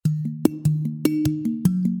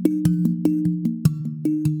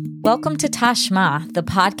Welcome to Tashma, the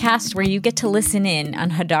podcast where you get to listen in on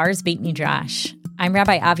Hadar's Beit Midrash. I'm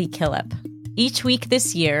Rabbi Avi Killip. Each week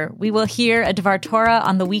this year, we will hear a Dvar Torah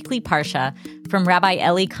on the weekly Parsha from Rabbi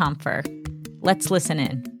Elie Kaunfer. Let's listen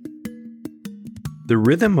in. The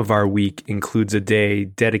rhythm of our week includes a day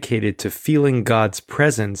dedicated to feeling God's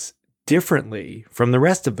presence differently from the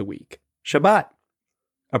rest of the week, Shabbat.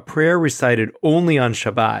 A prayer recited only on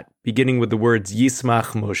Shabbat, beginning with the words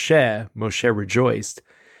Yismah Moshe, Moshe rejoiced,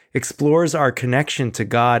 explores our connection to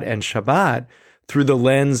God and Shabbat through the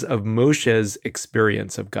lens of Moshe's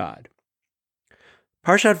experience of God.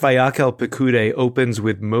 Parashat Vayakhel-Pekudei opens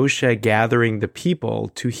with Moshe gathering the people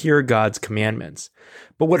to hear God's commandments.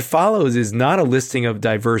 But what follows is not a listing of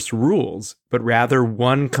diverse rules, but rather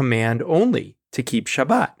one command only, to keep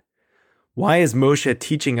Shabbat. Why is Moshe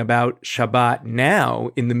teaching about Shabbat now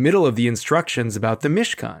in the middle of the instructions about the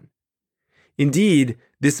Mishkan? Indeed,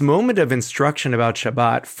 this moment of instruction about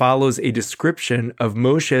Shabbat follows a description of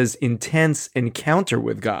Moshe's intense encounter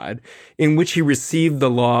with God, in which he received the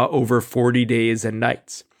law over 40 days and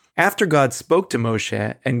nights. After God spoke to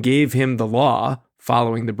Moshe and gave him the law,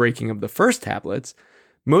 following the breaking of the first tablets,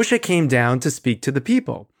 Moshe came down to speak to the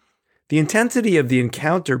people. The intensity of the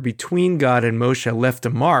encounter between God and Moshe left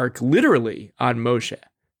a mark, literally, on Moshe.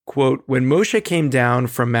 Quote, when Moshe came down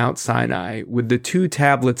from Mount Sinai with the 2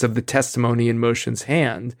 tablets of the testimony in Moshe's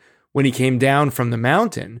hand, when he came down from the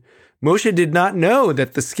mountain, Moshe did not know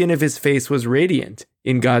that the skin of his face was radiant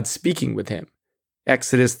in God speaking with him.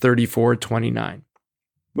 Exodus 34:29.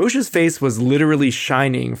 Moshe's face was literally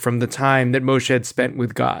shining from the time that Moshe had spent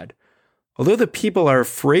with God. Although the people are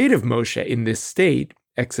afraid of Moshe in this state,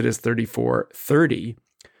 Exodus 34:30,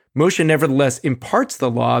 Moshe nevertheless imparts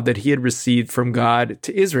the law that he had received from God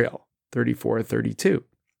to Israel, 34:32.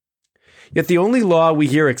 Yet the only law we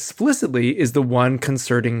hear explicitly is the one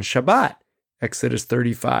concerning Shabbat, Exodus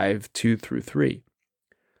 35:2-3.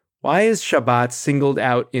 Why is Shabbat singled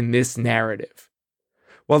out in this narrative?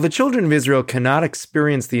 While the children of Israel cannot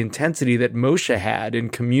experience the intensity that Moshe had in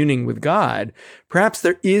communing with God, perhaps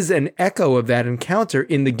there is an echo of that encounter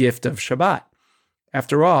in the gift of Shabbat.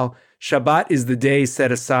 After all, Shabbat is the day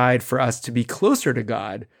set aside for us to be closer to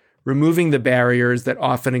God, removing the barriers that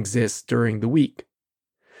often exist during the week.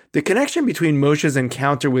 The connection between Moshe's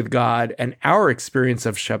encounter with God and our experience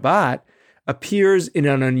of Shabbat appears in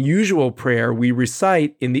an unusual prayer we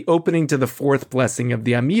recite in the opening to the 4th blessing of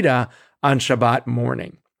the Amidah on Shabbat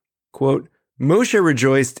morning. Quote, Moshe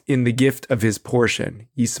rejoiced in the gift of his portion,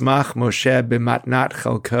 Yismah Moshe b'matnat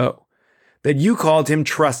chelko, that you called him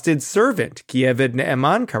trusted servant, ki eved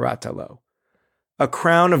ne'eman karatalo. A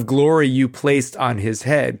crown of glory you placed on his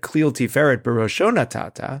head, klil tiferet berosho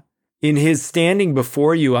natata, in his standing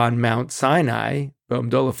before you on Mount Sinai,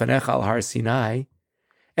 b'omdo lefanecha al har Sinai,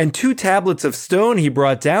 and 2 tablets of stone he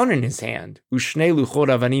brought down in his hand, u'shnei luchot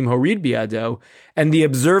avanim horid biado, and the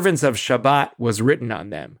observance of Shabbat was written on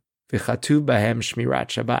them, v'chatuv bahem shmirat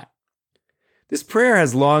Shabbat. This prayer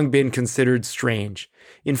has long been considered strange.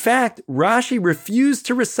 In fact, Rashi refused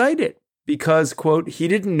to recite it because, quote, he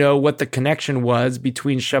didn't know what the connection was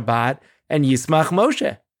between Shabbat and Yismah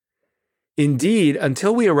Moshe. Indeed,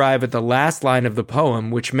 until we arrive at the last line of the poem,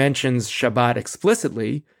 which mentions Shabbat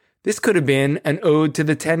explicitly, this could have been an ode to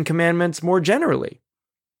the 10 Commandments more generally.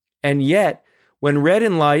 And yet, when read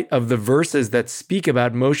in light of the verses that speak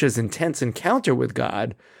about Moshe's intense encounter with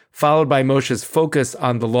God, followed by Moshe's focus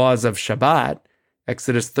on the laws of Shabbat,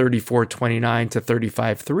 Exodus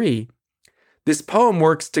 34:29-35:3, this poem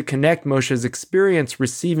works to connect Moshe's experience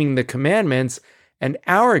receiving the commandments and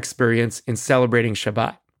our experience in celebrating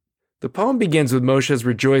Shabbat. The poem begins with Moshe's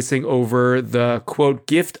rejoicing over the, quote,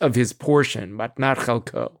 gift of his portion, matnat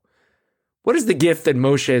chelko. What is the gift that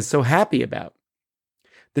Moshe is so happy about?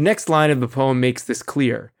 The next line of the poem makes this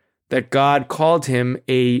clear, that God called him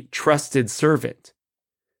a trusted servant.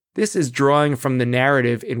 This is drawing from the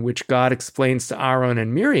narrative in which God explains to Aaron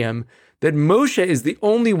and Miriam that Moshe is the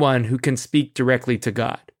only one who can speak directly to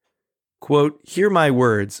God. Quote, hear my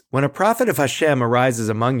words. When a prophet of Hashem arises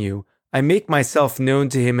among you, I make myself known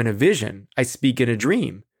to him in a vision. I speak in a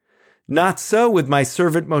dream. Not so with my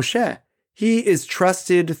servant Moshe. He is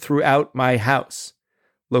trusted throughout my house.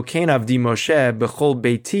 Lokein avdi Moshe b'chol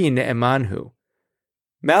beiti ne'emanhu.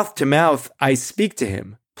 Mouth to mouth, I speak to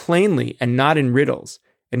him, plainly and not in riddles,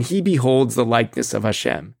 and he beholds the likeness of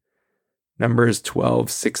Hashem. Numbers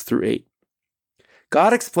 12:6-8.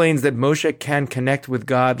 God explains that Moshe can connect with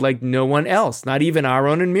God like no one else, not even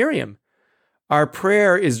Aaron and Miriam. Our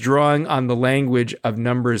prayer is drawing on the language of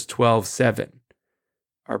Numbers 12:7.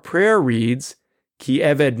 Our prayer reads, Ki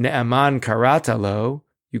eved ne'aman karatalo,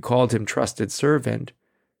 you called him trusted servant.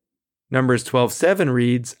 Numbers 12:7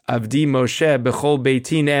 reads, Avdi Moshe bechol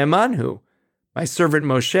beiti ne'emanhu. My servant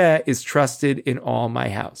Moshe is trusted in all my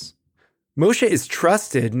house. Moshe is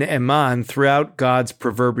trusted, ne'eman, throughout God's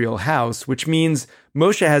proverbial house, which means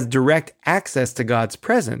Moshe has direct access to God's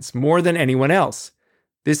presence more than anyone else.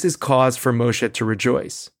 This is cause for Moshe to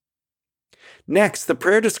rejoice. Next, the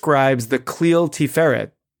prayer describes the klil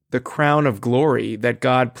tiferet, the crown of glory that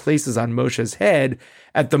God places on Moshe's head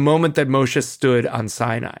at the moment that Moshe stood on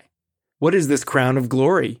Sinai. What is this crown of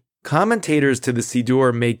glory? Commentators to the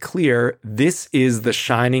Siddur make clear this is the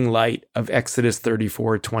shining light of Exodus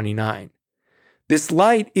 34:29. This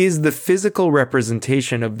light is the physical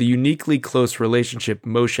representation of the uniquely close relationship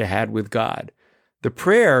Moshe had with God. The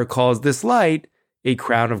prayer calls this light a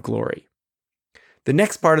crown of glory. The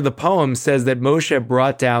next part of the poem says that Moshe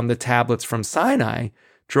brought down the tablets from Sinai,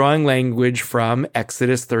 drawing language from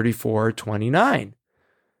Exodus 34:29.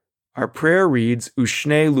 Our prayer reads,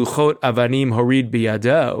 Ushne luchot avanim horid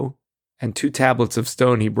biyado, and 2 tablets of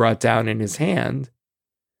stone he brought down in his hand.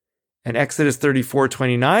 And Exodus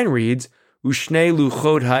 34:29 reads, Ushne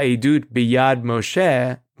luchot ha'edut biyad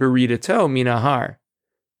Moshe beridato minahar,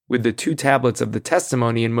 with the 2 tablets of the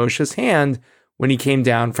testimony in Moshe's hand when he came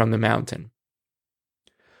down from the mountain.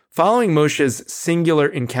 Following Moshe's singular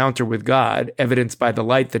encounter with God, evidenced by the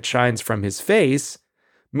light that shines from his face,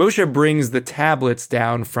 Moshe brings the tablets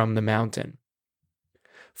down from the mountain.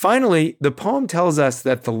 Finally, the poem tells us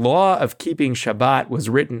that the law of keeping Shabbat was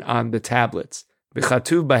written on the tablets,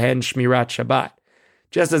 v'chatuv bahen shmirat Shabbat,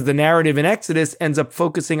 just as the narrative in Exodus ends up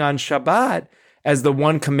focusing on Shabbat as the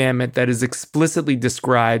one commandment that is explicitly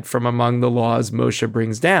described from among the laws Moshe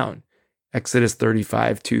brings down, Exodus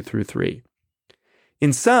 35:2-3.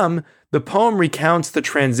 In sum, the poem recounts the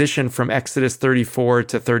transition from Exodus 34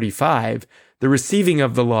 to 35, the receiving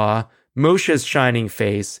of the law, Moshe's shining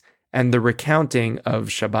face, and the recounting of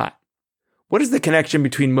Shabbat. What is the connection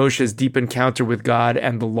between Moshe's deep encounter with God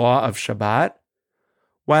and the law of Shabbat?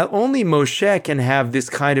 While only Moshe can have this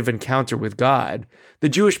kind of encounter with God, the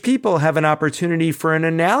Jewish people have an opportunity for an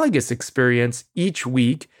analogous experience each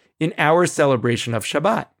week in our celebration of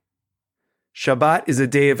Shabbat. Shabbat is a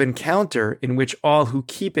day of encounter in which all who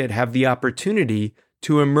keep it have the opportunity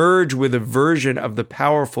to emerge with a version of the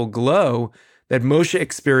powerful glow that Moshe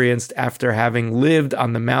experienced after having lived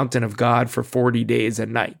on the mountain of God for 40 days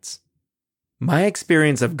and nights. My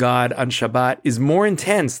experience of God on Shabbat is more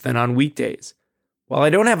intense than on weekdays. While I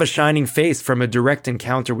don't have a shining face from a direct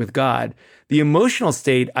encounter with God, the emotional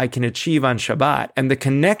state I can achieve on Shabbat and the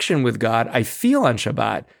connection with God I feel on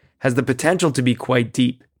Shabbat has the potential to be quite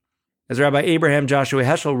deep. As Rabbi Abraham Joshua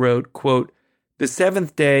Heschel wrote, quote, "The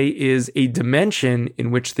seventh day is a dimension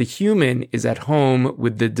in which the human is at home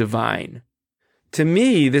with the divine." To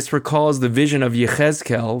me, this recalls the vision of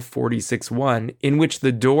Yechezkel 46:1, in which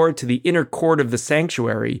the door to the inner court of the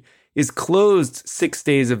sanctuary is closed 6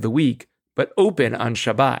 days of the week, but open on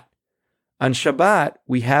Shabbat. On Shabbat,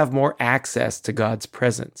 we have more access to God's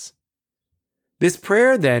presence. This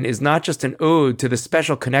prayer, then, is not just an ode to the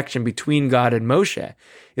special connection between God and Moshe.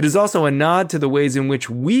 It is also a nod to the ways in which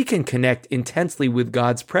we can connect intensely with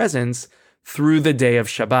God's presence through the day of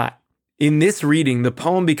Shabbat. In this reading, the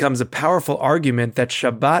poem becomes a powerful argument that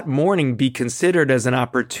Shabbat morning be considered as an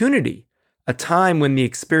opportunity, a time when the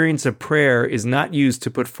experience of prayer is not used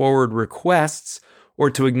to put forward requests or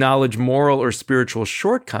to acknowledge moral or spiritual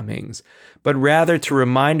shortcomings, but rather to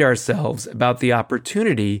remind ourselves about the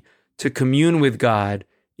opportunity to commune with God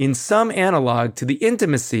in some analog to the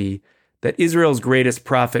intimacy that Israel's greatest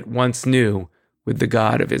prophet once knew with the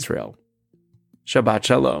God of Israel. Shabbat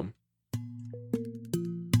Shalom.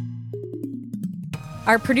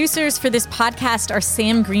 Our producers for this podcast are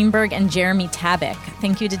Sam Greenberg and Jeremy Tabak.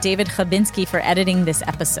 Thank you to David Chabinski for editing this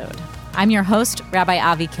episode. I'm your host, Rabbi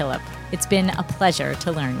Avi Killip. It's been a pleasure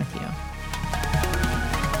to learn with you.